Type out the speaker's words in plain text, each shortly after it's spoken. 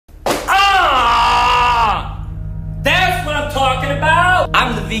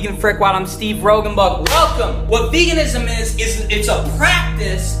Vegan FRICKWAD. I'm Steve Rogenbuck. Welcome. What veganism is it's a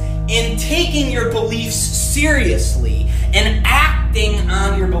practice in taking your beliefs seriously and acting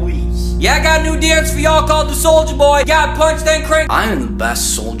on your beliefs. Yeah, I got a new dance for y'all called the Soulja Boy. Got punched and cranked. I am the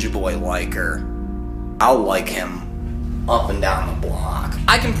best Soulja Boy liker. I'll like him up and down the block.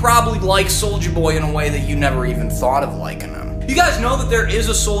 I can probably like Soulja Boy in a way that you never even thought of liking him. You guys know that there is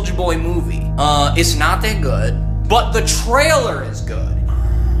a Soulja Boy movie. It's not that good, but the trailer is good.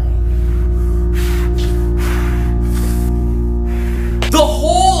 The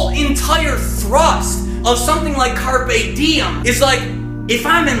whole entire thrust of something like Carpe Diem is like, if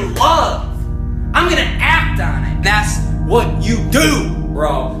I'm in love, I'm gonna act on it. That's what you do,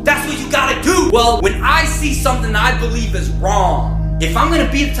 bro. That's what you gotta do. Well, when I see something that I believe is wrong, if I'm gonna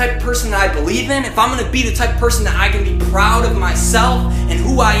be the type of person that I believe in, if I'm gonna be the type of person that I can be proud of myself and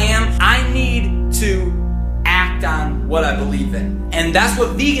who I am, I need to act on what I believe in. And that's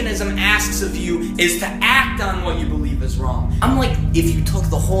what veganism asks of you, is to act on what you believe is wrong. I'm like, if you took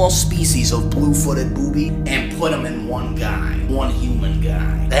the whole species of blue-footed booby and put them in one guy, one human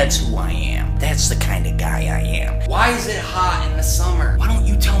guy. That's who I am. That's the kind of guy I am. Why is it hot in the summer? Why don't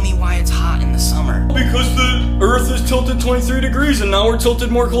you tell me why it's hot in the summer? Because the earth is tilted 23 degrees and now we're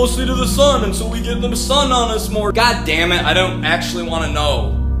tilted more closely to the sun, and so we get the sun on us more. God damn it, I don't actually want to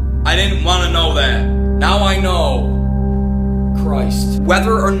know. I didn't want to know that. Now I know. Christ.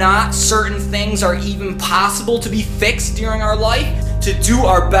 Whether or not certain things are even possible to be fixed during our life, to do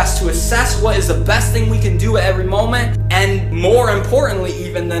our best to assess what is the best thing we can do at every moment, and more importantly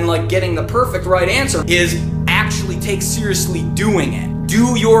even than like getting the perfect right answer, is actually take seriously doing it.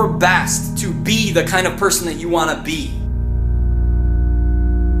 Do your best to be the kind of person that you want to be.